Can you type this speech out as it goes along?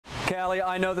Callie,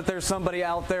 I know that there's somebody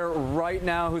out there right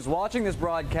now who's watching this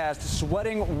broadcast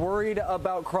sweating, worried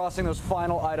about crossing those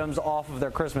final items off of their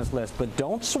Christmas list. But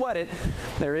don't sweat it.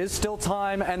 There is still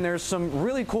time, and there's some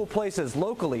really cool places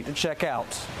locally to check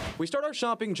out. We start our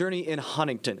shopping journey in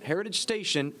Huntington, Heritage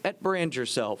Station at Brand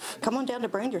Yourself. Come on down to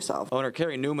Brand Yourself. Owner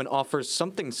Carrie Newman offers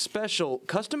something special,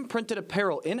 custom printed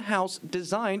apparel in-house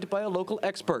designed by a local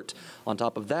expert. On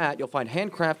top of that, you'll find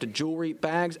handcrafted jewelry,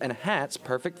 bags, and hats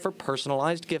perfect for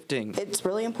personalized gifting. It's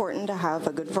really important to have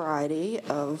a good variety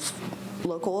of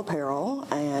local apparel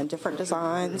and different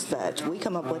designs that we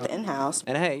come up with in-house.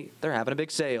 And hey, they're having a big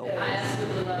sale.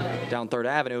 Down 3rd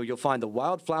Avenue, you'll find the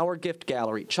Wildflower Gift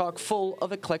Gallery, chock full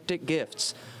of eclectic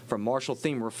gifts. From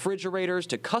Marshall-themed refrigerators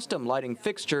to custom lighting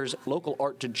fixtures, local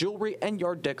art to jewelry and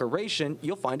yard decoration,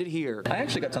 you'll find it here. I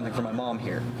actually got something for my mom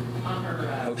here.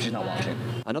 Hope she's not watching.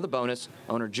 Another bonus,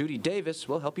 owner Judy Davis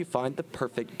will help you find the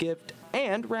perfect gift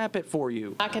and wrap it for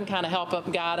you. I can kind of help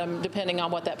them, guide them, depending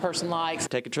on what that person likes.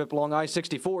 Take a trip along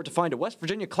I-64 to find a West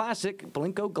Virginia classic,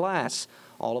 Blinko glass.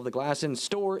 All of the glass in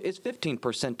store is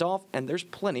 15% off, and there's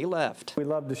plenty left. We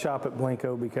love to shop at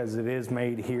Blinko because it is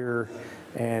made here,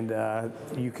 and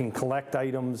you can collect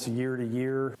items year to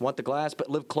year. Want the glass but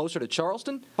live closer to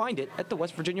Charleston? Find it at the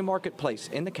West Virginia Marketplace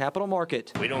in the Capitol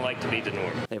Market. We don't like to be the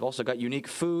norm. They've also got unique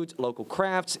foods, local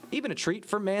crafts, even a treat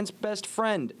for man's best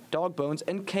friend, dog bones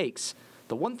and cakes.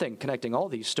 The one thing connecting all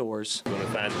these stores. You're going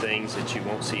to find things that you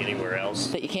won't see anywhere else.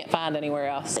 That you can't find anywhere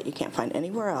else. That you can't find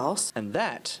anywhere else. And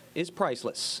that is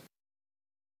priceless.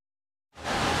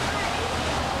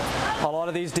 A lot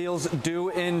of these deals due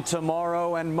in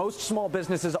tomorrow, and most small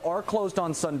businesses are closed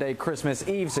on Sunday, Christmas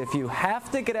Eve. So if you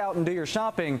have to get out and do your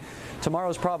shopping,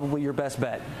 tomorrow's probably your best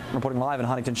bet. Reporting live in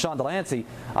Huntington, Delancey,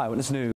 Eyewitness News.